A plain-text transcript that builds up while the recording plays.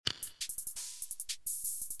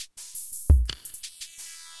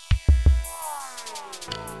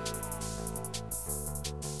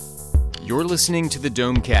You're listening to the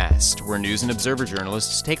Domecast, where News and Observer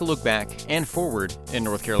journalists take a look back and forward in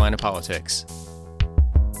North Carolina politics.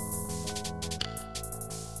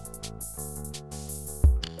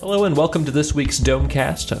 Hello and welcome to this week's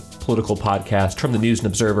Domecast, a political podcast from the News and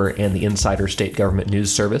Observer and the Insider State Government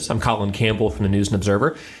News Service. I'm Colin Campbell from the News and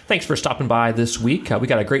Observer. Thanks for stopping by this week. We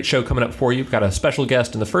got a great show coming up for you. We've got a special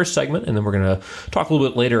guest in the first segment, and then we're going to talk a little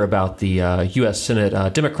bit later about the U.S.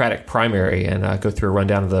 Senate Democratic primary and go through a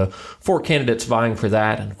rundown of the four candidates vying for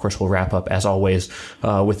that. And of course, we'll wrap up, as always,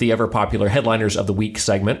 with the ever-popular Headliners of the Week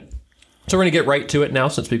segment. So we're going to get right to it now,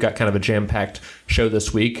 since we've got kind of a jam-packed show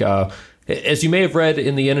this week. As you may have read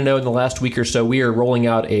in the N&O in the last week or so, we are rolling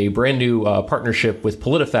out a brand new partnership with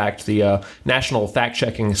PolitiFact, the national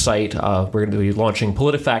fact-checking site. We're going to be launching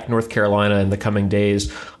PolitiFact North Carolina in the coming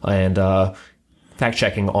days, and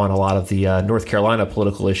fact-checking on a lot of the North Carolina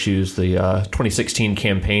political issues, the 2016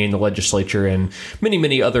 campaign, the legislature, and many,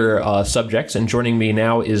 many other subjects. And joining me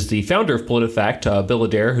now is the founder of PolitiFact, Bill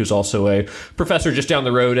Adair, who's also a professor just down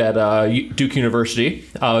the road at Duke University.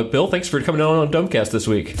 Bill, thanks for coming on Domecast this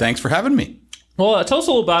week. Thanks for having me. Well, tell us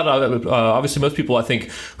a little about, obviously most people, I think,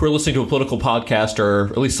 who are listening to a political podcast are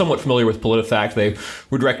at least somewhat familiar with PolitiFact. They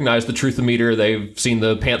would recognize the Truth-O-Meter. They've seen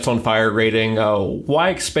the Pants on Fire rating. Why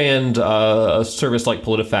expand a service like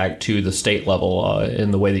PolitiFact to the state level in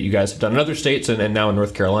the way that you guys have done in other states and now in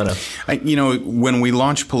North Carolina? When we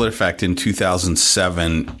launched PolitiFact in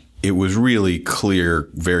 2007, it was really clear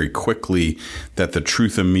very quickly that the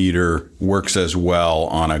Truth-O-Meter works as well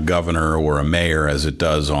on a governor or a mayor as it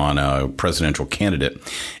does on a presidential candidate.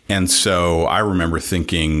 And so I remember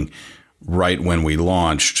thinking right when we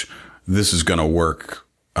launched, this is going to work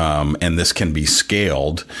and this can be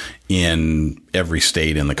scaled in every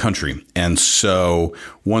state in the country. And so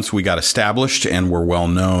once we got established and were well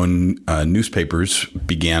known, newspapers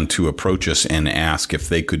began to approach us and ask if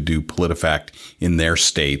they could do PolitiFact in their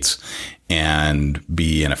states and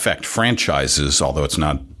be, in effect, franchises, although it's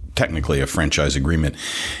not technically a franchise agreement.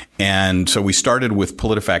 And so we started with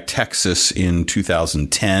PolitiFact Texas in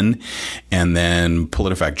 2010, and then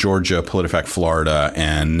PolitiFact Georgia, PolitiFact Florida,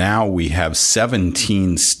 and now we have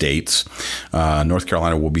 17 states. North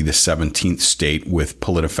Carolina will be the 17th state with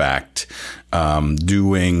PolitiFact,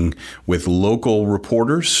 doing with local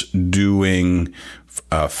reporters, doing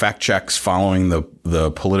fact checks following the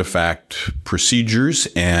PolitiFact procedures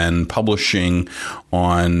and publishing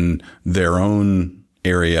on their own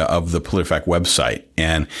area of the PolitiFact website.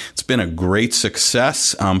 And it's been a great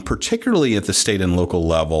success, particularly at the state and local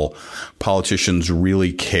level. Politicians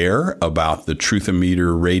really care about the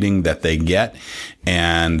Truth-O-Meter rating that they get.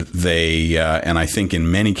 And and I think in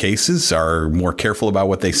many cases are more careful about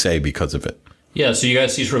what they say because of it. Yeah, so you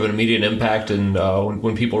guys see sort of an immediate impact, and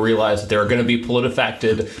when people realize that they're going to be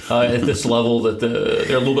PolitiFacted at this level, that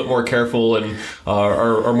they're a little bit more careful and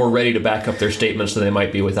are more ready to back up their statements than they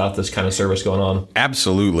might be without this kind of service going on.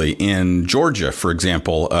 Absolutely. In Georgia, for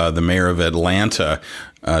example, the mayor of Atlanta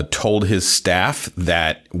told his staff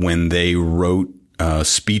that when they wrote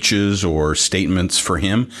speeches or statements for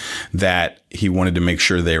him, that he wanted to make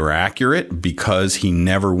sure they were accurate because he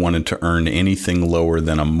never wanted to earn anything lower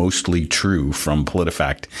than a mostly true from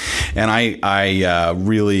PolitiFact. And I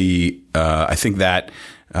think that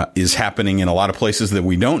is happening in a lot of places that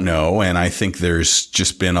we don't know. And I think there's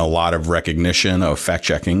just been a lot of recognition of fact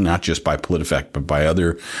checking, not just by PolitiFact, but by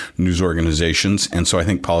other news organizations. And so I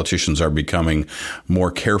think politicians are becoming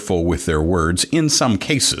more careful with their words in some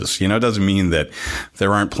cases. It doesn't mean that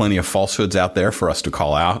there aren't plenty of falsehoods out there for us to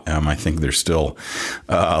call out. I think there's still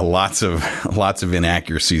lots of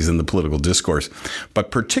inaccuracies in the political discourse,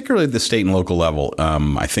 but particularly at the state and local level,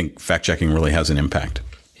 I think fact checking really has an impact.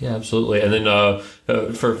 Yeah, absolutely. And then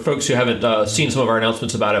for folks who haven't seen some of our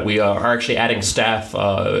announcements about it, we are actually adding staff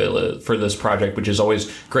for this project, which is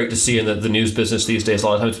always great to see in the news business these days. A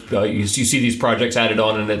lot of times you see these projects added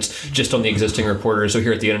on and it's just on the existing reporters. So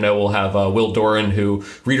here at the N&O, we'll have Will Doran, who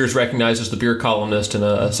readers recognize as the beer columnist and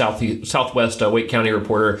a Southwest Wake County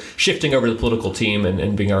reporter, shifting over to the political team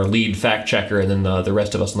and being our lead fact checker. And then the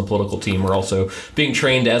rest of us on the political team are also being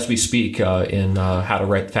trained as we speak in how to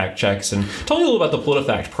write fact checks. And tell me a little about the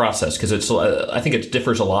PolitiFact process, because I think it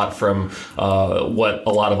differs a lot from what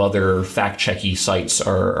a lot of other fact-checky sites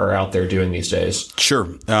are out there doing these days. Sure.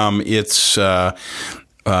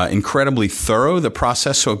 incredibly thorough, the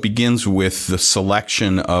process. So it begins with the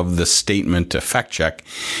selection of the statement to fact check.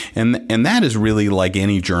 And that is really like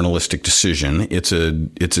any journalistic decision. It's a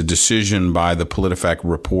decision by the PolitiFact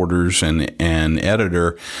reporters and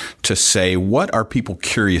editor to say, what are people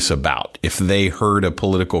curious about? If they heard a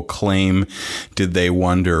political claim, did they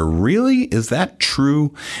wonder, really, is that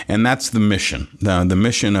true? And that's the mission. The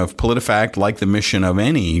mission of PolitiFact, like the mission of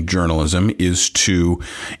any journalism, is to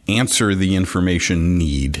answer the information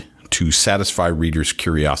need to satisfy readers'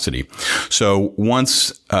 curiosity. So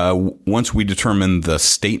once we determine the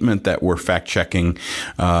statement that we're fact-checking,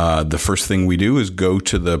 the first thing we do is go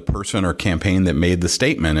to the person or campaign that made the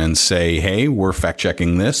statement and say, hey, we're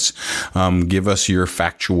fact-checking this. Give us your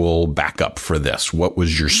factual backup for this. What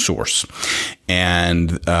was your source?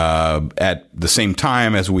 And at the same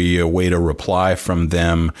time as we await a reply from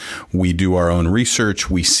them, we do our own research.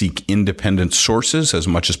 We seek independent sources as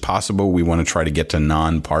much as possible. We want to try to get to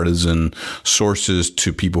nonpartisan sources,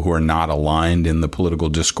 to people who are not aligned in the political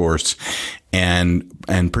discourse, and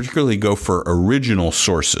particularly go for original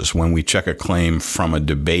sources. When we check a claim from a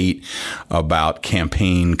debate about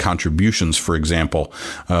campaign contributions, for example,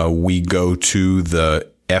 we go to the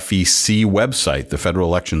FEC website, the Federal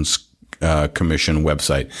Elections Commission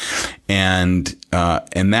website, and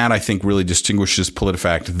that I think really distinguishes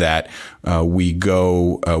PolitiFact. That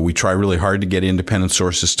we try really hard to get independent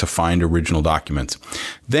sources to find original documents.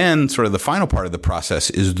 Then, sort of the final part of the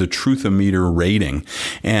process is the Truth-O-Meter rating,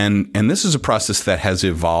 and this is a process that has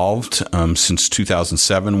evolved since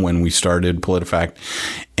 2007 when we started PolitiFact,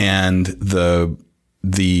 and the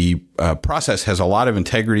process has a lot of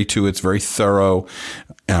integrity to it. It's very thorough.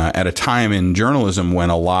 At a time in journalism when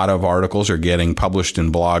a lot of articles are getting published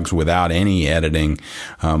in blogs without any editing,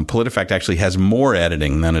 PolitiFact actually has more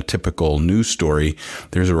editing than a typical news story.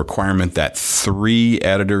 There's a requirement that 3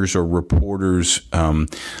 editors or reporters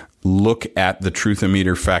look at the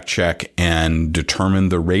Truth-O-Meter fact check and determine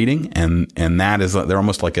the rating, and that is, they're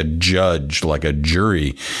almost like a judge, like a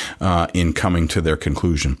jury, in coming to their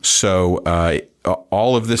conclusion. So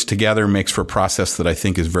all of this together makes for a process that I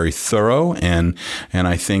think is very thorough, and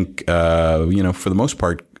I think for the most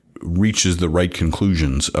part reaches the right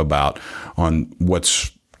conclusions on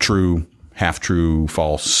what's true, half true,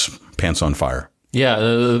 false, pants on fire. Yeah,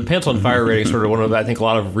 the pants on fire rating is sort of one of, I think, a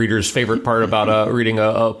lot of readers' favorite part about reading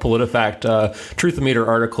a PolitiFact Truth-O-Meter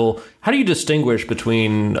article. How do you distinguish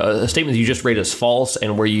between a statement that you just rate as false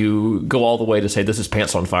and where you go all the way to say this is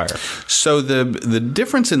pants on fire? So the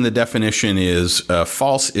difference in the definition is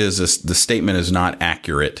false is the statement is not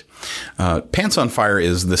accurate. Pants on fire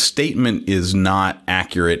is the statement is not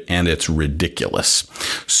accurate and it's ridiculous.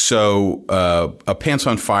 So a pants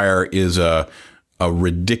on fire is a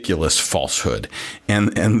ridiculous falsehood,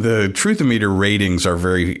 and the Truth-O-Meter ratings are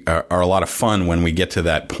a lot of fun when we get to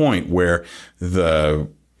that point where the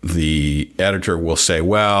editor will say,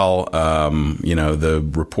 well,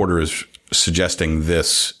 the reporter is suggesting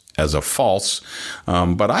this as a false,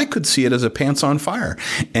 but I could see it as a pants on fire.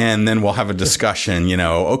 And then we'll have a discussion,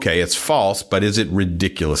 okay, it's false, but is it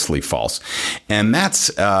ridiculously false? And that's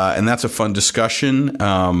a fun discussion.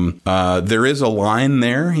 There is a line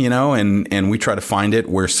there, and we try to find it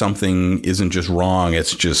where something isn't just wrong,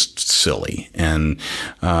 it's just silly. And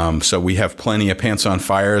so we have plenty of pants on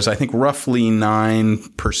fires. I think roughly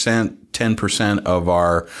 9%, 10% of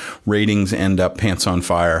our ratings end up pants on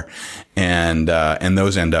fire, and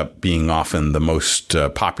those end up being often the most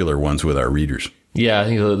popular ones with our readers. Yeah, I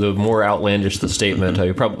think the more outlandish the statement,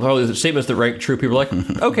 probably the statements that rank true, people are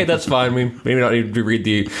like, okay, that's fine. We maybe not need to read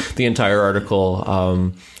the entire article.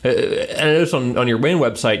 And I noticed on your main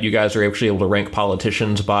website, you guys are actually able to rank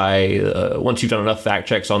politicians by, once you've done enough fact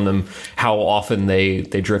checks on them, how often they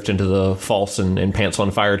drift into the false and pants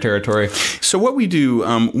on fire territory. So what we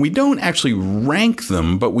do, we don't actually rank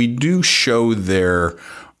them, but we do show their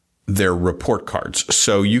report cards.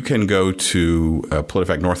 So you can go to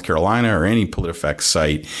PolitiFact North Carolina or any PolitiFact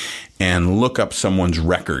site and look up someone's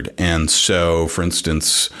record. And so, for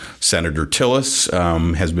instance, Senator Tillis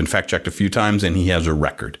has been fact-checked a few times, and he has a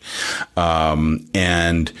record.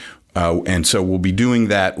 And so we'll be doing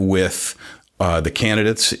that with the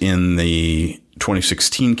candidates in the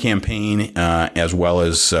 2016 campaign, as well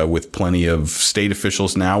as with plenty of state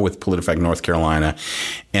officials now with PolitiFact North Carolina.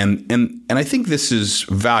 And I think this is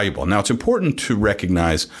valuable. Now, it's important to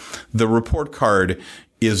recognize the report card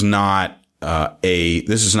is not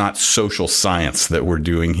this is not social science that we're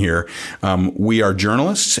doing here. We are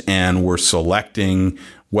journalists, and we're selecting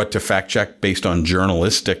what to fact check based on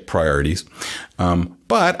journalistic priorities.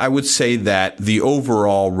 But I would say that the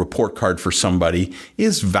overall report card for somebody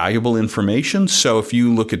is valuable information. So if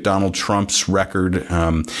you look at Donald Trump's record,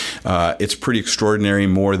 it's pretty extraordinary.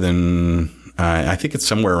 More than I think it's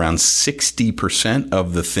somewhere around 60%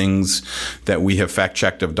 of the things that we have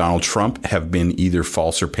fact-checked of Donald Trump have been either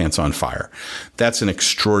false or pants on fire. That's an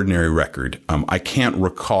extraordinary record. I can't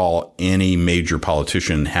recall any major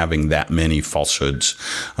politician having that many falsehoods,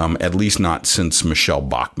 at least not since Michelle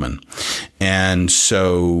Bachmann. And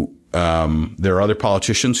so there are other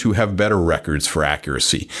politicians who have better records for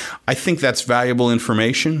accuracy. I think that's valuable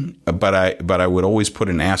information, but I would always put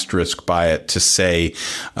an asterisk by it to say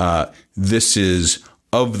this is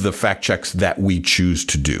of the fact checks that we choose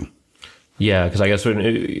to do. Yeah, because I guess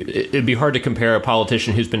it'd be hard to compare a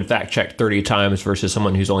politician who's been fact-checked 30 times versus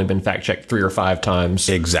someone who's only been fact-checked 3 or 5 times.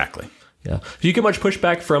 Exactly. Yeah. Do you get much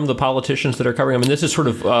pushback from the politicians that are covering? I mean, this is sort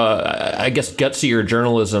of, I guess, gutsier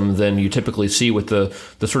journalism than you typically see with the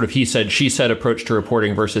sort of he said, she said approach to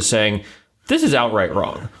reporting versus saying, this is outright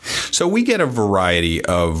wrong. So we get a variety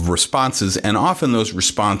of responses, and often those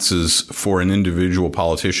responses for an individual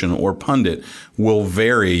politician or pundit will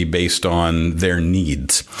vary based on their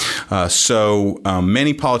needs. So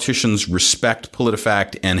many politicians respect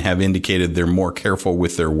PolitiFact and have indicated they're more careful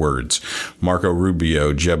with their words. Marco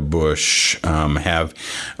Rubio, Jeb Bush have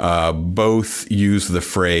both used the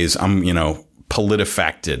phrase,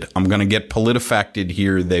 PolitiFacted. I'm going to get PolitiFacted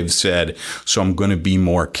here, they've said, so I'm going to be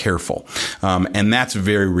more careful. And that's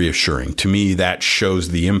very reassuring. To me, that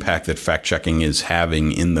shows the impact that fact-checking is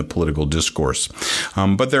having in the political discourse.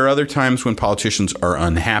 But there are other times when politicians are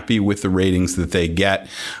unhappy with the ratings that they get.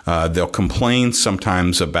 They'll complain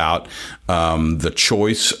sometimes about the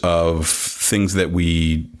choice of things that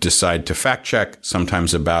we decide to fact-check,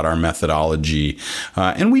 sometimes about our methodology.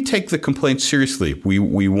 And we take the complaints seriously.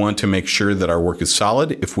 We want to make sure that our work is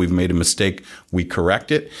solid. If we've made a mistake, we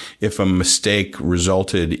correct it. If a mistake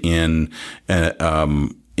resulted in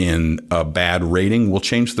a bad rating, we'll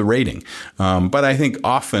change the rating. But I think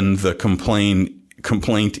often the complaint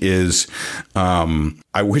is,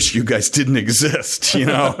 I wish you guys didn't exist,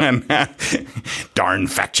 and darn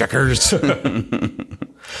fact checkers.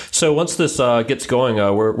 So once this gets going,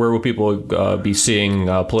 where will people be seeing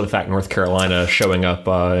PolitiFact North Carolina showing up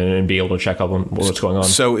and be able to check up on what's going on?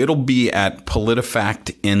 So it'll be at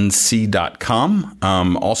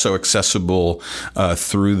politifactnc.com, also accessible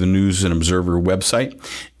through the News and Observer website.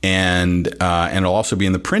 And it'll also be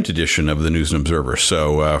in the print edition of the News and Observer.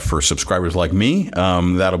 So for subscribers like me,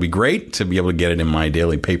 that'll be great to be able to get it in my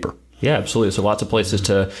daily paper. Yeah, absolutely. So lots of places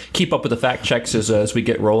to keep up with the fact checks as we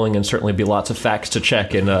get rolling, and certainly be lots of facts to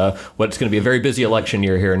check in what's going to be a very busy election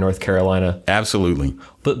year here in North Carolina. Absolutely.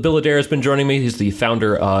 But Bill Adair has been joining me. He's the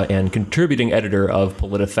founder and contributing editor of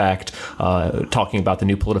PolitiFact, talking about the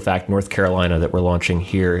new PolitiFact North Carolina that we're launching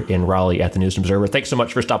here in Raleigh at the News and Observer. Thanks so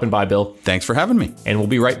much for stopping by, Bill. Thanks for having me. And we'll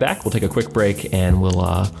be right back. We'll take a quick break, and we'll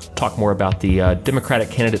talk more about the Democratic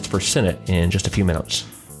candidates for Senate in just a few minutes.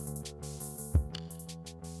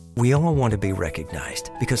 We all want to be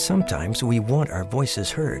recognized because sometimes we want our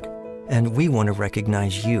voices heard. And we want to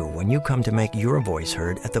recognize you when you come to make your voice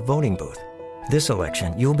heard at the voting booth. This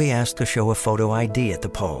election, you'll be asked to show a photo ID at the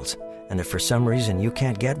polls. And if for some reason you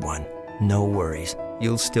can't get one, no worries.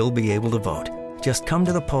 You'll still be able to vote. Just come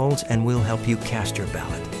to the polls and we'll help you cast your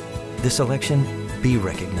ballot. This election, be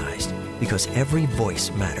recognized because every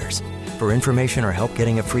voice matters. For information or help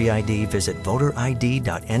getting a free ID, visit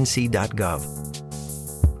voterid.nc.gov.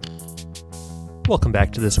 Welcome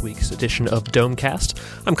back to this week's edition of Domecast.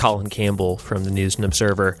 I'm Colin Campbell from the News and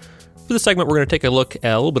Observer. For this segment, we're going to take a look at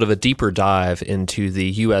a little bit of a deeper dive into the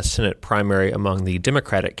U.S. Senate primary among the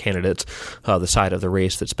Democratic candidates, the side of the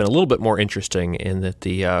race that's been a little bit more interesting in that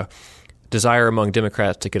the desire among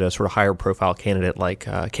Democrats to get a sort of higher profile candidate like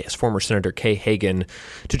former Senator Kay Hagan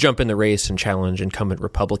to jump in the race and challenge incumbent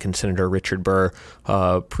Republican Senator Richard Burr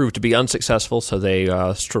proved to be unsuccessful, so they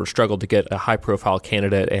sort of struggled to get a high profile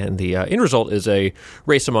candidate, and the end result is a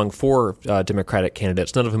race among 4 Democratic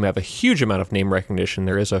candidates, none of whom have a huge amount of name recognition.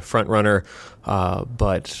 There is a front runner,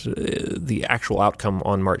 but the actual outcome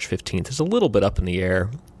on March 15th is a little bit up in the air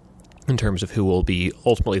in terms of who will be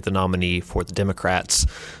ultimately the nominee for the Democrats.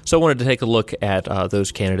 So I wanted to take a look at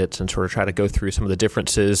those candidates and sort of try to go through some of the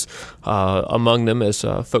differences among them as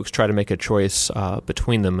folks try to make a choice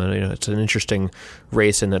between them. And, it's an interesting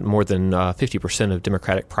race in that more than 50% of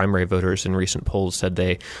Democratic primary voters in recent polls said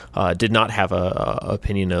they did not have an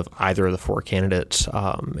opinion of either of the 4 candidates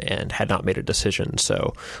and had not made a decision.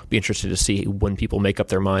 So I'll be interested to see when people make up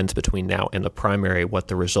their minds between now and the primary what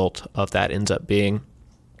the result of that ends up being.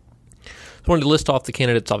 I wanted to list off the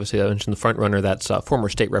candidates. Obviously, I mentioned the front runner. That's former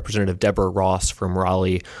State Representative Deborah Ross from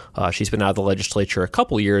Raleigh. She's been out of the legislature a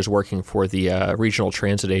couple years working for the Regional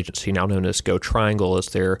Transit Agency, now known as Go Triangle, as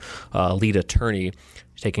their lead attorney,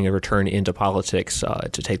 taking a return into politics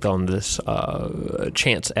to take on this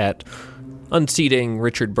chance at unseating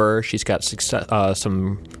Richard Burr. She's got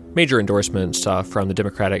some major endorsements from the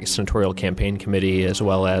Democratic Senatorial Campaign Committee, as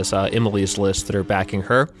well as Emily's List, that are backing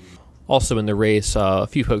her. Also in the race, a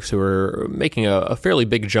few folks who are making a fairly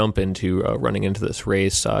big jump into running into this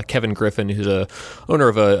race. Kevin Griffin, who's a owner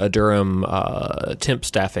of a Durham temp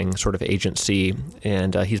staffing sort of agency,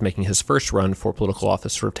 and he's making his first run for political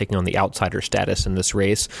office, sort of taking on the outsider status in this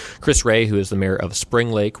race. Chris Ray, who is the mayor of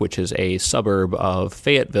Spring Lake, which is a suburb of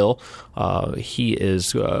Fayetteville, he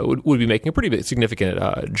is would be making a pretty big,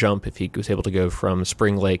 significant jump if he was able to go from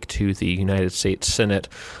Spring Lake to the United States Senate.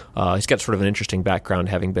 He's got sort of an interesting background,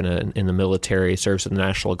 having been in the military, serves in the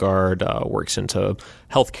National Guard, works into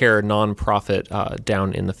healthcare nonprofit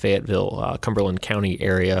down in the Fayetteville, Cumberland County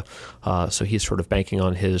area. So he's sort of banking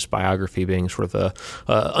on his biography being sort of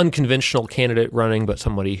a unconventional candidate running, but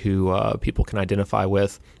somebody who people can identify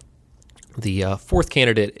with. The fourth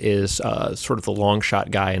candidate is sort of the long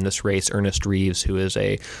shot guy in this race, Ernest Reeves, who is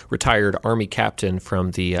a retired Army captain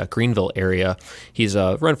from the Greenville area. He's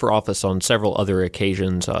run for office on several other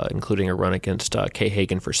occasions, including a run against Kay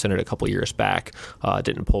Hagan for Senate a couple years back.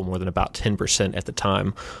 Didn't poll more than about 10% at the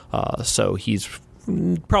time. So he's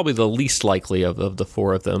probably the least likely of the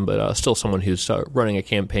four of them, but still someone who's running a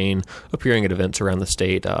campaign, appearing at events around the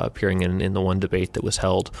state, appearing in the one debate that was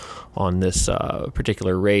held on this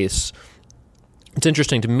particular race. It's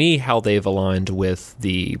interesting to me how they've aligned with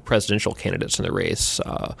the presidential candidates in the race.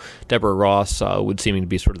 Deborah Ross would seem to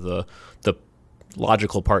be sort of the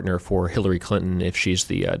logical partner for Hillary Clinton if she's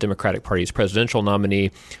the Democratic Party's presidential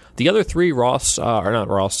nominee. The other three, Reeves,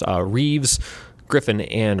 Griffin,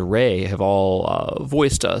 and Ray, have all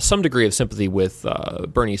voiced some degree of sympathy with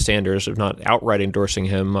Bernie Sanders, if not outright endorsing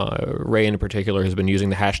him. Ray, in particular, has been using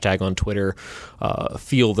the hashtag on Twitter,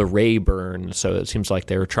 Feel the Ray Burn. So it seems like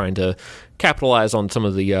they're trying to capitalize on some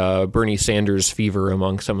of the Bernie Sanders fever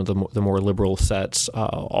among some of the more liberal sets.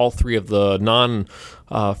 All three of the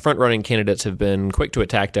front-running candidates have been quick to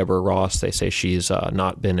attack Deborah Ross. They say she's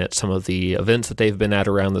not been at some of the events that they've been at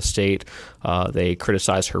around the state. They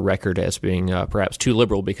criticize her record as being perhaps too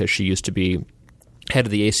liberal because she used to be head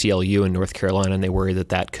of the ACLU in North Carolina, and they worry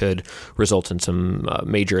that could result in some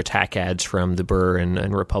major attack ads from the Burr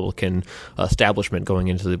and Republican establishment going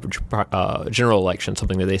into the general election,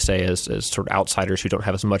 something that they say as sort of outsiders who don't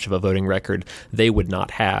have as much of a voting record, they would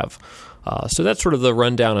not have. So that's sort of the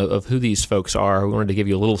rundown of who these folks are. We wanted to give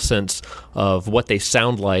you a little sense of what they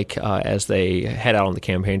sound like as they head out on the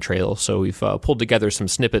campaign trail. So we've pulled together some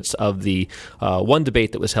snippets of the one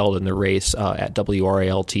debate that was held in the race at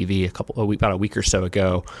WRAL-TV about a week or so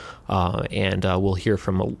ago. And we'll hear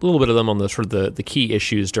from a little bit of them on the sort of the key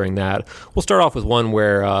issues during that. We'll start off with one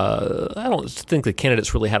where I don't think the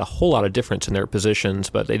candidates really had a whole lot of difference in their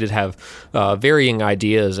positions, but they did have varying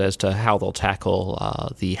ideas as to how they'll tackle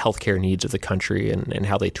the healthcare needs of the country and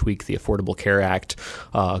how they tweak the Affordable Care Act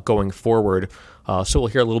going forward. So we'll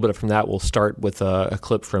hear a little bit from that. We'll start with a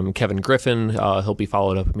clip from Kevin Griffin. He'll be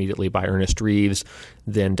followed up immediately by Ernest Reeves,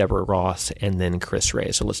 then Deborah Ross, and then Chris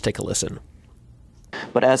Ray. So let's take a listen.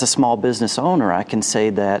 But as a small business owner, I can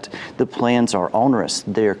say that the plans are onerous,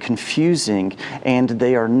 they're confusing, and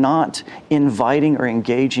they are not inviting or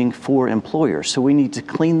engaging for employers. So we need to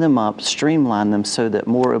clean them up, streamline them so that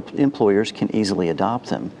more employers can easily adopt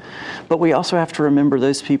them. But we also have to remember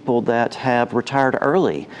those people that have retired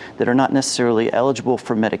early, that are not necessarily eligible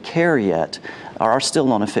for Medicare yet, are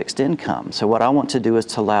still on a fixed income. So what I want to do is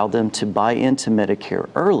to allow them to buy into Medicare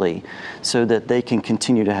early so that they can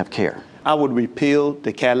continue to have care. I would repeal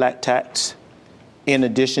the Cadillac tax, in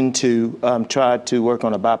addition to try to work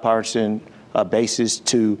on a bipartisan basis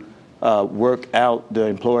to work out the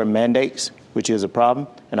employer mandates, which is a problem.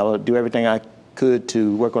 And I will do everything I could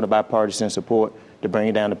to work on a bipartisan support to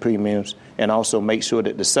bring down the premiums and also make sure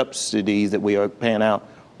that the subsidies that we are paying out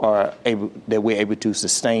are we're able to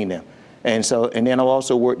sustain them. And then I'll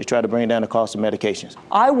also work to try to bring down the cost of medications.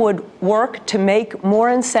 I would work to make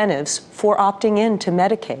more incentives for opting in to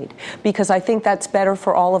Medicaid, because I think that's better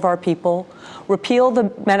for all of our people. Repeal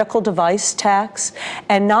the medical device tax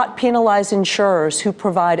and not penalize insurers who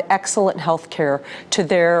provide excellent health care to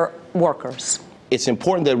their workers. It's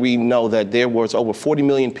important that we know that there was over 40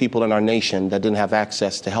 million people in our nation that didn't have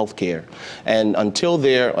access to health care. And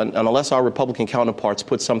unless our Republican counterparts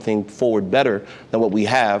put something forward better than what we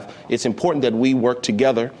have, it's important that we work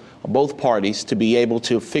together both parties to be able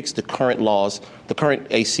to fix the current laws, the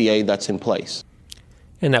current ACA that's in place.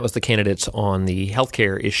 And that was the candidates on the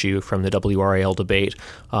healthcare issue from the WRAL debate.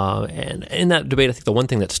 And in that debate, I think the one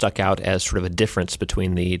thing that stuck out as sort of a difference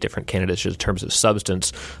between the different candidates in terms of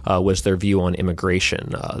substance was their view on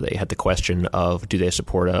immigration. They had the question of, do they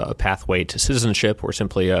support a pathway to citizenship or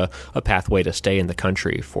simply a pathway to stay in the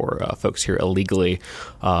country for folks here illegally?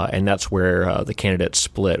 And that's where the candidates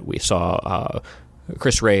split. We saw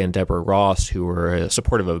Chris Wray and Deborah Ross, who were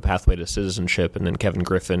supportive of a pathway to citizenship, and then Kevin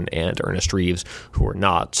Griffin and Ernest Reeves, who were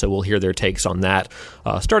not. So we'll hear their takes on that.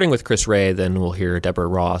 Starting with Chris Wray, then we'll hear Deborah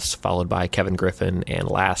Ross, followed by Kevin Griffin, and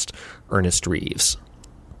last, Ernest Reeves.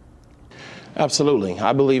 Absolutely.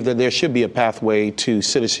 I believe that there should be a pathway to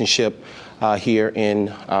citizenship here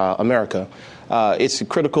in America. It's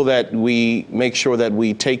critical that we make sure that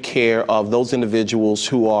we take care of those individuals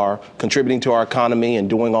who are contributing to our economy and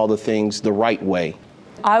doing all the things the right way.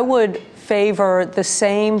 I would favor the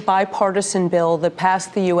same bipartisan bill that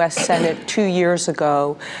passed the U.S. Senate 2 years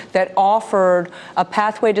ago that offered a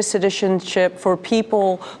pathway to citizenship for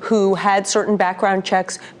people who had certain background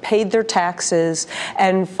checks, paid their taxes,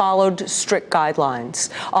 and followed strict guidelines.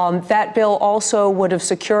 That bill also would have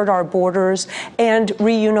secured our borders and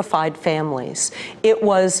reunified families. It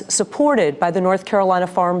was supported by the North Carolina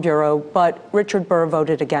Farm Bureau, but Richard Burr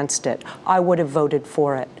voted against it. I would have voted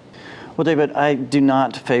for it. Well, David, I do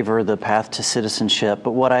not favor the path to citizenship,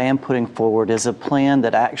 but what I am putting forward is a plan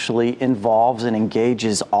that actually involves and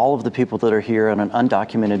engages all of the people that are here on an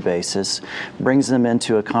undocumented basis, brings them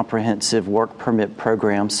into a comprehensive work permit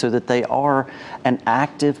program so that they are an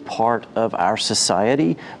active part of our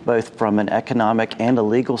society, both from an economic and a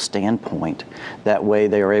legal standpoint. That way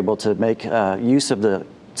they are able to make use of the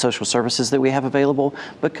social services that we have available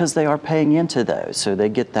because they are paying into those, so they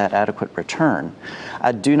get that adequate return.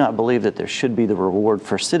 I do not believe that there should be the reward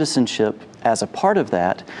for citizenship as a part of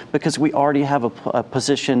that because we already have a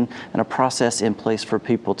position and a process in place for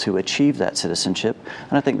people to achieve that citizenship,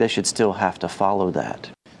 and I think they should still have to follow that.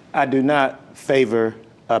 I do not favor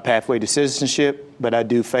a pathway to citizenship, but I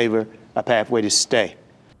do favor a pathway to stay.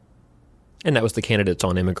 And that was the candidates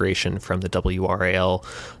on immigration from the WRAL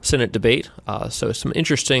Senate debate. So some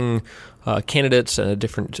interesting candidates and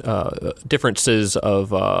differences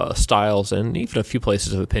of styles and even a few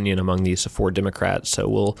places of opinion among these four Democrats. So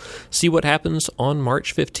we'll see what happens on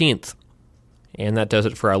March 15th. And that does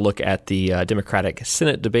it for our look at the Democratic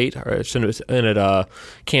Senate debate, or Senate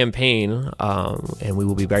campaign. And we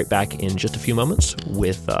will be right back in just a few moments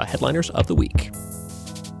with Headliners of the Week.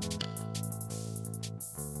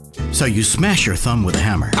 So you smash your thumb with a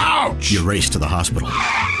hammer. Ouch! You race to the hospital.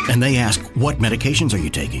 And they ask, what medications are you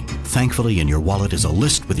taking? Thankfully, in your wallet is a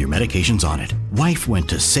list with your medications on it. Wife went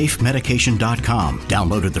to safemedication.com,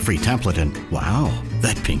 downloaded the free template, and wow,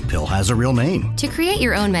 that pink pill has a real name. To create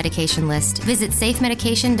your own medication list, visit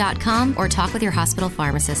safemedication.com or talk with your hospital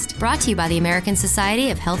pharmacist. Brought to you by the American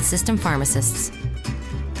Society of Health System Pharmacists.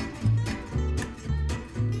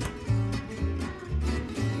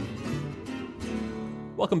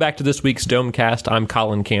 Welcome back to this week's Domecast. I'm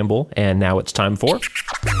Colin Campbell, and now it's time for...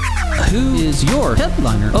 Who is your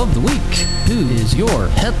headliner of the week? Who is your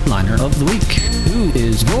headliner of the week? Who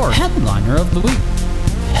is your headliner of the week?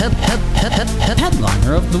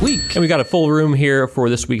 Headliner of the week. And we got a full room here for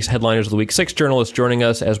this week's Headliners of the Week. 6 journalists joining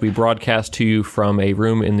us as we broadcast to you from a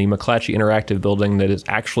room in the McClatchy Interactive building that is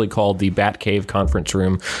actually called the Batcave Conference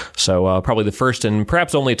Room. So probably the first and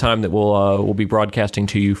perhaps only time that we'll be broadcasting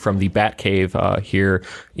to you from the Batcave here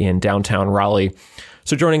in downtown Raleigh.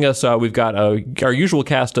 So joining us, we've got our usual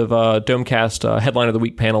cast of Domecast Headline of the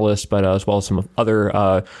Week panelists, but as well as some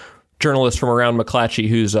other journalists from around McClatchy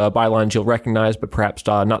whose bylines you'll recognize, but perhaps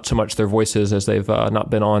not so much their voices as they've not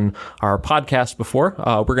been on our podcast before.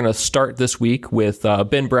 We're going to start this week with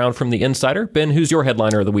Ben Brown from The Insider. Ben, who's your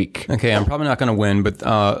headliner of the week? Okay, I'm probably not going to win, but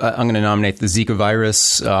I'm going to nominate the Zika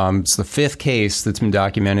virus. It's the 5th case that's been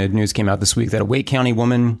documented. News came out this week that a Wake County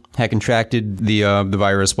woman had contracted the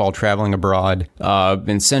virus while traveling abroad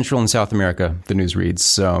in Central and South America, the news reads.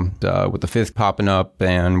 So with the 5th popping up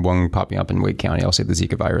and one popping up in Wake County, I'll say the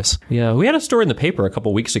Zika virus. Yeah, we had a story in the paper a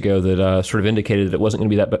couple weeks ago that sort of indicated that it wasn't going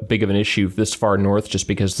to be that big of an issue this far north just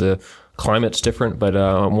because the climate's different. But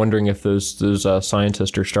I'm wondering if those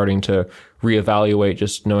scientists are starting to reevaluate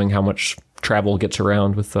just knowing how much travel gets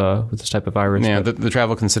around with this type of virus. Yeah, the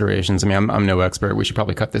travel considerations. I mean, I'm no expert. We should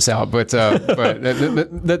probably cut this out. But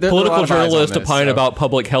political journalists opine about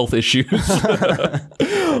public health issues.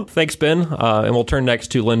 Thanks, Ben. And we'll turn next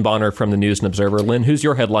to Lynn Bonner from the News and Observer. Lynn, who's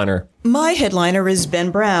your headliner? My headliner is Ben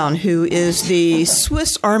Brown, who is the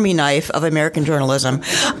Swiss Army knife of American journalism.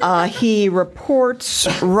 He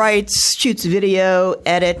reports, writes, shoots video,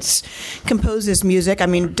 edits, composes music. I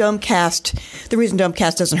mean, Domecast, the reason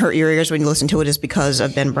Domecast doesn't hurt your ears when you listen to it is because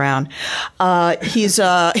of Ben Brown. He's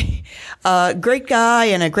a great guy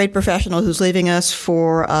and a great professional who's leaving us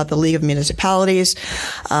for the League of Municipalities.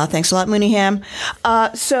 Thanks a lot, Mooneyham.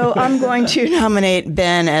 So I'm going to nominate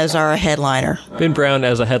Ben as our headliner. Ben Brown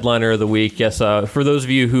as a headliner of the week. Yes, for those of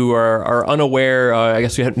you who are unaware, I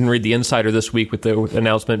guess you hadn't read the Insider this week with the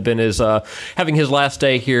announcement. Ben is having his last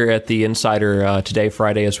day here at the Insider today,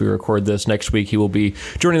 Friday, as we record this. Next week, he will be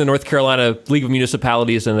joining the North Carolina League of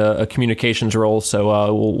Municipalities in a communications role.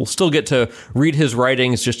 So we'll still get to read his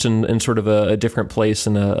writings just in sort of a different place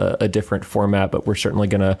and a different format. But we're certainly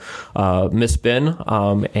going to miss Ben.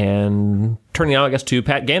 And turning now, I guess, to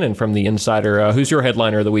Pat Gannon from the Insider. Who's your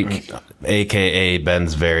headliner of the week? AKA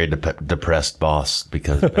Ben's very depressed boss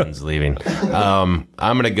because Ben's leaving. I'm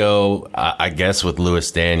going to go, I guess, with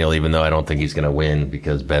Lewis Daniel, even though I don't think he's going to win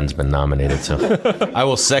because Ben's been nominated. So I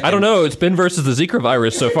will second. I don't know. It's Ben versus the Zika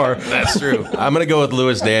virus so far. That's true. I'm going to go with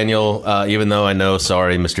Lewis Daniel, even though I know,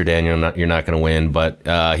 sorry, Mr. Daniel, you're not going to win.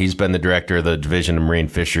 But he's been the director of the Division of Marine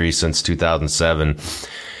Fisheries since 2007.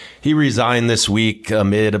 He resigned this week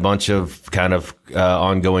amid a bunch of kind of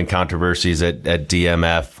ongoing controversies at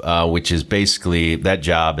DMF, which is basically, that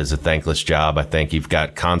job is a thankless job. I think you've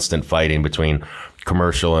got constant fighting between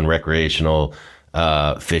commercial and recreational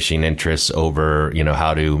fishing interests over,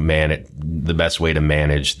 how to manage the best way to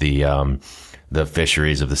manage the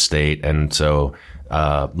fisheries of the state. And so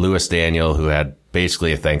Lewis Daniel, who had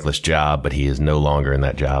basically a thankless job, but he is no longer in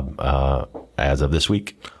that job as of this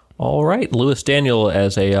week. All right, Lewis Daniel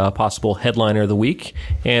as a possible headliner of the week.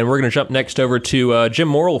 And we're going to jump next over to Jim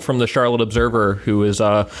Morrill from the Charlotte Observer, who is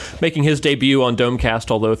making his debut on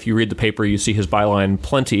Domecast, although if you read the paper, you see his byline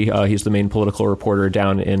plenty. He's the main political reporter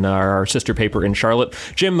down in our sister paper in Charlotte.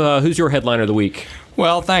 Jim, who's your headliner of the week?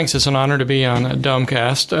 Well, thanks. It's an honor to be on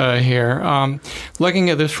Domecast here. Looking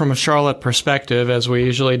at this from a Charlotte perspective, as we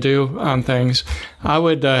usually do on things, I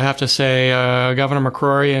would have to say Governor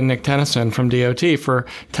McCrory and Nick Tennyson from DOT for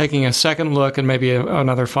taking a second look and maybe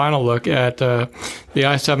another final look at the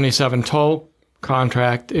I-77 toll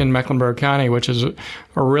contract in Mecklenburg County, which is a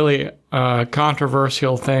really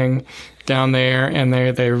controversial thing down there. And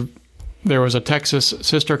there was a Texas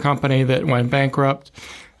sister company that went bankrupt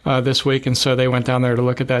this week, and so they went down there to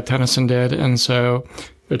look at that. Tennyson did, and so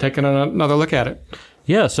they're taking another look at it.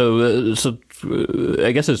 Yeah, so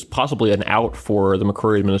I guess it's possibly an out for the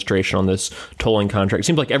McCrory administration on this tolling contract. It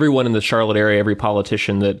seems like everyone in the Charlotte area, every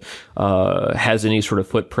politician that has any sort of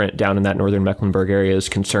footprint down in that northern Mecklenburg area is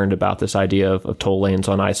concerned about this idea of toll lanes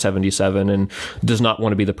on I-77 and does not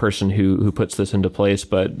want to be the person who puts this into place.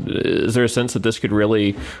 But is there a sense that this could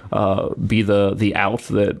really be the out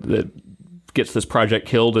that gets this project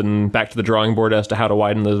killed and back to the drawing board as to how to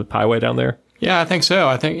widen the highway down there? Yeah, I think so.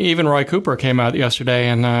 I think even Roy Cooper came out yesterday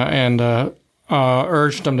and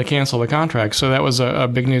urged them to cancel the contract. So that was a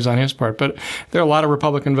big news on his part. But there are a lot of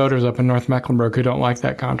Republican voters up in North Mecklenburg who don't like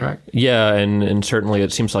that contract. Yeah, and certainly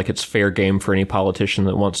it seems like it's fair game for any politician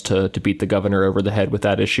that wants to beat the governor over the head with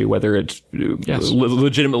that issue, whether it's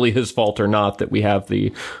legitimately his fault or not that we have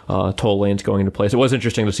the toll lanes going into place. It was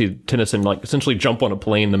interesting to see Tennyson essentially jump on a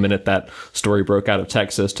plane the minute that story broke out of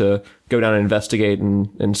Texas to go down and investigate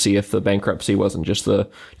and see if the bankruptcy wasn't just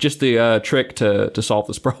the trick to solve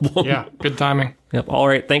this problem. Yeah, good timing. Yep. All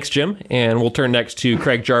right. Thanks, Jim. And we'll turn next to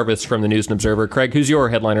Craig Jarvis from the News and Observer. Craig, who's your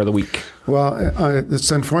headliner of the week? Well,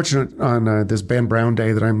 it's unfortunate on this Ben Brown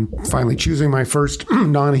day that I'm finally choosing my first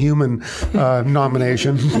non-human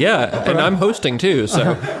nomination. Yeah, and I'm hosting too.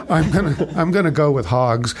 So I'm gonna go with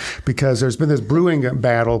hogs because there's been this brewing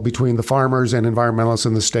battle between the farmers and environmentalists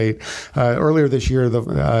in the state. Earlier this year,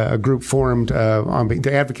 a group formed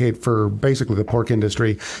to advocate for basically the pork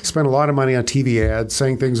industry. Spent a lot of money on TV ads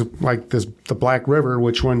saying things like the Black River,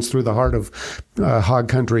 which runs through the heart of hog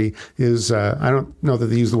country, is, I don't know that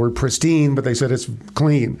they use the word pristine, but they said it's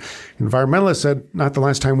clean. Environmentalists said, not the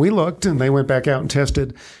last time we looked, and they went back out and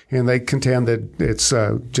tested, and they contend that it's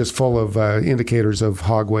just full of indicators of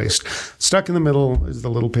hog waste. Stuck in the middle is the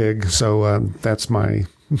little pig, so that's my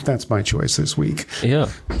choice this week. Yeah.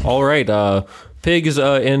 All right. Pigs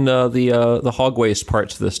in the hog waste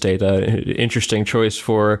parts of the state. Interesting choice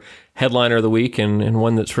for headliner of the week, and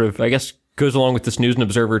one that sort of, I guess, goes along with this News and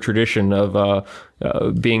Observer tradition of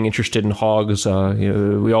being interested in hogs.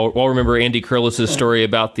 We all remember Andy Curlis's story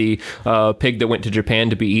about the pig that went to Japan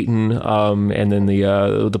to be eaten, and then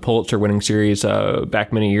the Pulitzer-winning series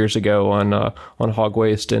back many years ago on hog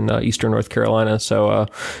waste in eastern North Carolina. So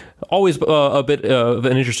always a bit of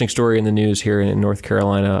an interesting story in the news here in North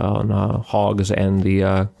Carolina on hogs and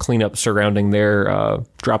the cleanup surrounding their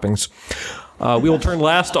droppings. We will turn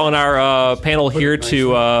last on our panel here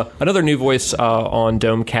to another new voice on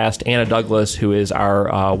Domecast, Anna Douglas, who is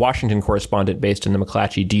our Washington correspondent based in the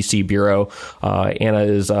McClatchy, D.C. Bureau. Anna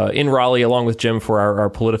is in Raleigh along with Jim for our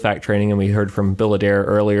PolitiFact training, and we heard from Bill Adair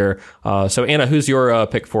earlier. So, Anna, who's your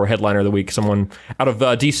pick for Headliner of the Week? Someone out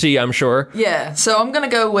of D.C., I'm sure. Yeah, so I'm going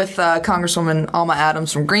to go with Congresswoman Alma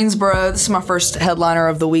Adams from Greensboro. This is my first Headliner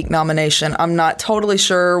of the Week nomination. I'm not totally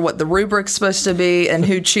sure what the rubric's supposed to be and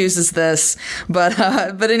who chooses this. But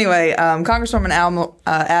anyway, Congresswoman Alma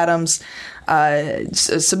Adams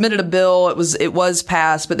submitted a bill. It was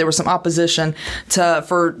passed, but there was some opposition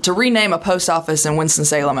to rename a post office in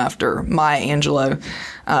Winston-Salem after Maya Angelou.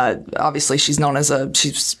 Obviously, she's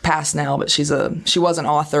passed now, but she was an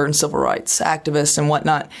author and civil rights activist and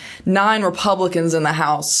whatnot. 9 Republicans in the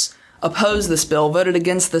House opposed this bill, voted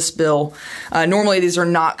against this bill. Normally, these are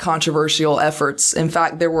not controversial efforts. In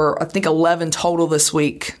fact, there were, I think, 11 total this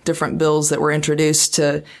week, different bills that were introduced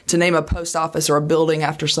to name a post office or a building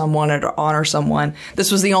after someone or to honor someone.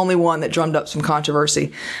 This was the only one that drummed up some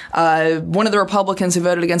controversy. One of the Republicans who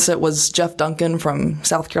voted against it was Jeff Duncan from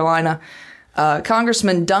South Carolina.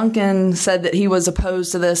 Congressman Duncan said that he was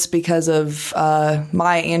opposed to this because of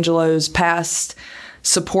Maya Angelou's past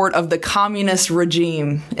support of the communist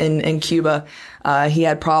regime in Cuba. He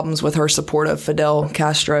had problems with her support of Fidel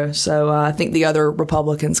Castro. So I think the other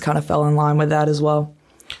Republicans kind of fell in line with that as well.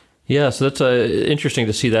 Yeah, so that's interesting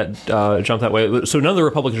to see that jump that way. So none of the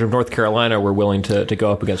Republicans from North Carolina were willing to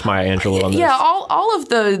go up against Maya Angelou on this? Yeah, all of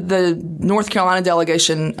the North Carolina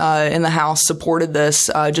delegation in the House supported this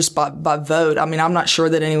just by vote. I mean, I'm not sure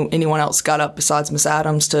that anyone else got up besides Ms.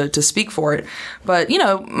 Adams to speak for it. But,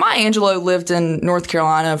 Maya Angelou lived in North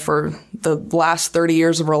Carolina for the last 30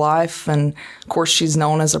 years of her life. And, of course, she's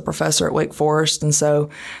known as a professor at Wake Forest. And so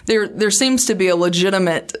there seems to be a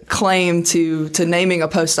legitimate claim to naming a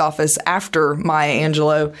post office after Maya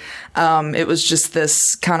Angelou. It was just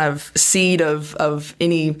this kind of seed of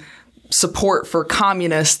any support for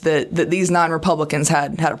communists that these 9 Republicans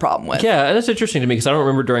had a problem with. Yeah, and that's interesting to me because I don't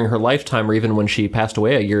remember during her lifetime or even when she passed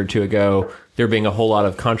away a year or two ago there being a whole lot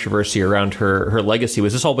of controversy around her legacy.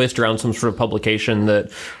 Was this all based around some sort of publication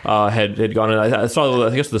that had gone in? I saw,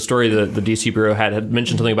 I guess, the story that the D.C. Bureau had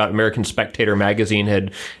mentioned something about American Spectator magazine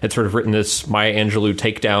had sort of written this Maya Angelou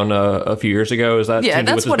takedown a few years ago. Is that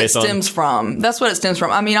that's what it stems from. That's what it stems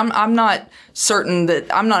from. I mean, I'm not certain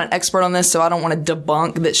that I'm not an expert on this, so I don't want to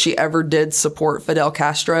debunk that she ever did support Fidel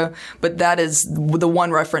Castro. But that is the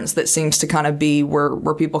one reference that seems to kind of be where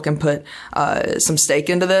people can put some stake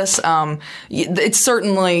into this. It's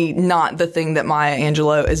certainly not the thing that Maya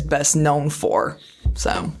Angelou is best known for.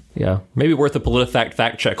 So yeah, maybe worth a PolitiFact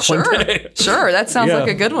fact check one day. Sure, that sounds like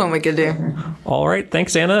a good one we could do. All right,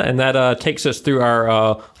 thanks, Anna. And that takes us through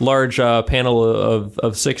our large panel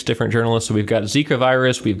of 6 different journalists. So we've got Zika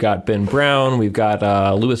virus, we've got Ben Brown, we've got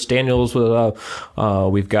Lewis Daniels,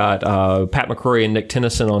 we've got Pat McCrory and Nick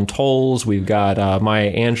Tennyson on tolls, we've got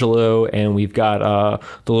Maya Angelou, and we've got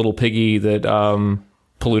the little piggy that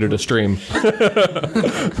polluted a stream.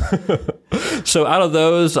 So out of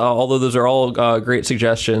those, although those are all great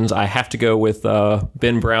suggestions, I have to go with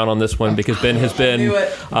Ben Brown on this one because Ben has been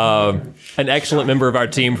an excellent member of our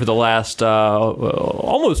team for the last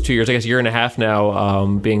almost 2 years, I guess a year and a half now,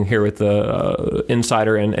 being here with the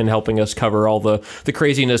Insider and helping us cover all the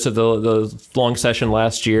craziness of the long session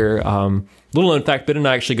last year. Little known fact, Ben and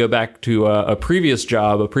I actually go back to a previous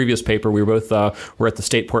job, a previous paper. We were both were at the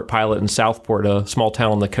Stateport Pilot in Southport, a small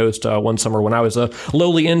town on the coast, one summer when I was a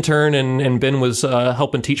lowly intern, and Ben was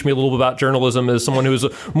helping teach me a little bit about journalism as someone who was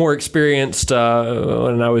more experienced,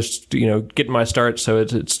 and I was getting my start. So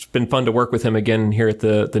it's been fun to work with him again here at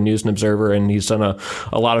the News and Observer, and he's done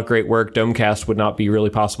a lot of great work. Domecast would not be really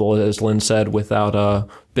possible, as Lynn said, without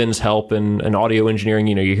Ben's help and audio engineering.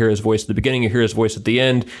 You hear his voice at the beginning, you hear his voice at the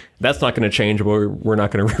end. That's not going to change. We're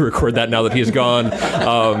not going to re-record that now that he's gone.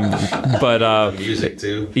 But music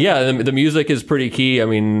too. Yeah, the music is pretty key. I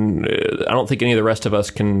mean, I don't think any of the rest of us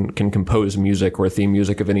can compose music or theme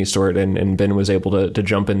music of any sort. And Ben was able to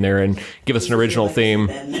jump in there and give us an original theme.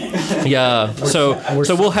 Yeah. So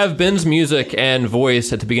we'll have Ben's music and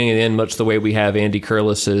voice at the beginning and the end, much the way we have Andy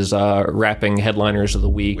Curlis's rapping headliners of the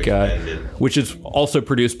week, which is also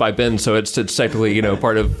produced produced by Ben, so it's technically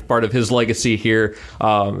part of his legacy here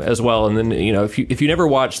as well. And then if you never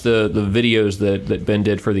watched the videos that Ben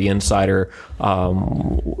did for The Insider,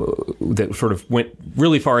 that sort of went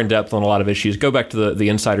really far in depth on a lot of issues, go back to the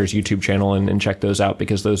Insider's YouTube channel and check those out,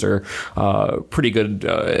 because those are pretty good,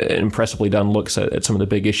 impressively done looks at some of the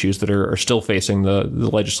big issues that are still facing the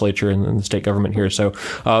legislature and the state government here. So,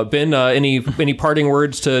 Ben, any parting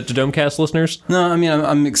words to Domecast listeners? No, I mean,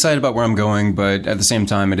 I'm excited about where I'm going, but at the same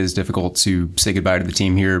time, it is difficult to say goodbye to the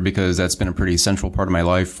team here, because that's been a pretty central part of my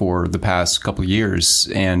life for the past couple of years.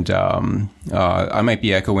 And I might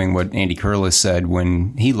be echoing what Andy Curlis said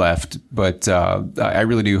when he left, but I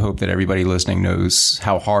really do hope that everybody listening knows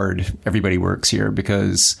how hard everybody works here,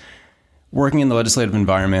 because working in the legislative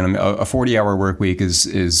environment, a 40-hour work week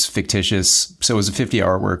is fictitious. So is a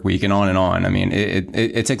 50-hour work week, and on and on. I mean,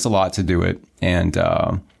 it takes a lot to do it. And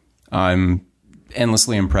I'm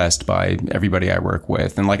endlessly impressed by everybody I work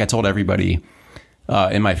with. And like I told everybody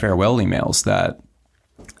in my farewell emails, that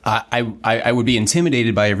I would be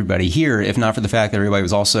intimidated by everybody here if not for the fact that everybody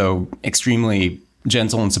was also extremely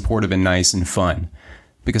gentle and supportive and nice and fun.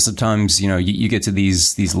 Because sometimes, you get to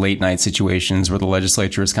these late night situations where the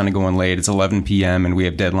legislature is kind of going late. It's 11 p.m. and we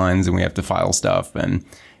have deadlines and we have to file stuff. And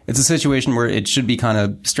it's a situation where it should be kind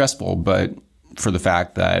of stressful, but for the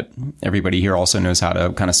fact that everybody here also knows how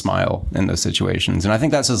to kind of smile in those situations. And I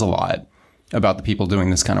think that says a lot about the people doing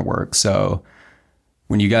this kind of work. So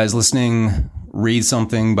when you guys listening read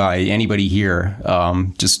something by anybody here,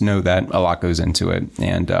 just know that a lot goes into it.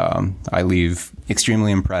 And I leave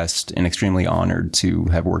extremely impressed and extremely honored to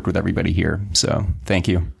have worked with everybody here. So thank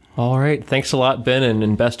you. All right. Thanks a lot, Ben,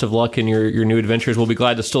 and best of luck in your new adventures. We'll be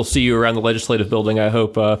glad to still see you around the legislative building, I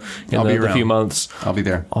hope, in the few months. I'll be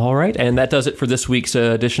there. All right. And that does it for this week's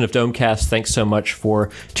edition of Domecast. Thanks so much for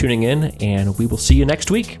tuning in, and we will see you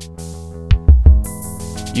next week.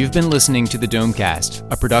 You've been listening to the Domecast,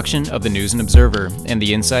 a production of the News and Observer and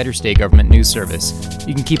the Insider State Government News Service.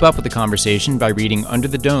 You can keep up with the conversation by reading Under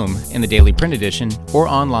the Dome in the daily print edition or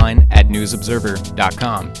online at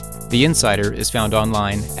newsobserver.com. The Insider is found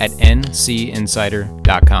online at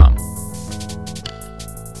ncinsider.com.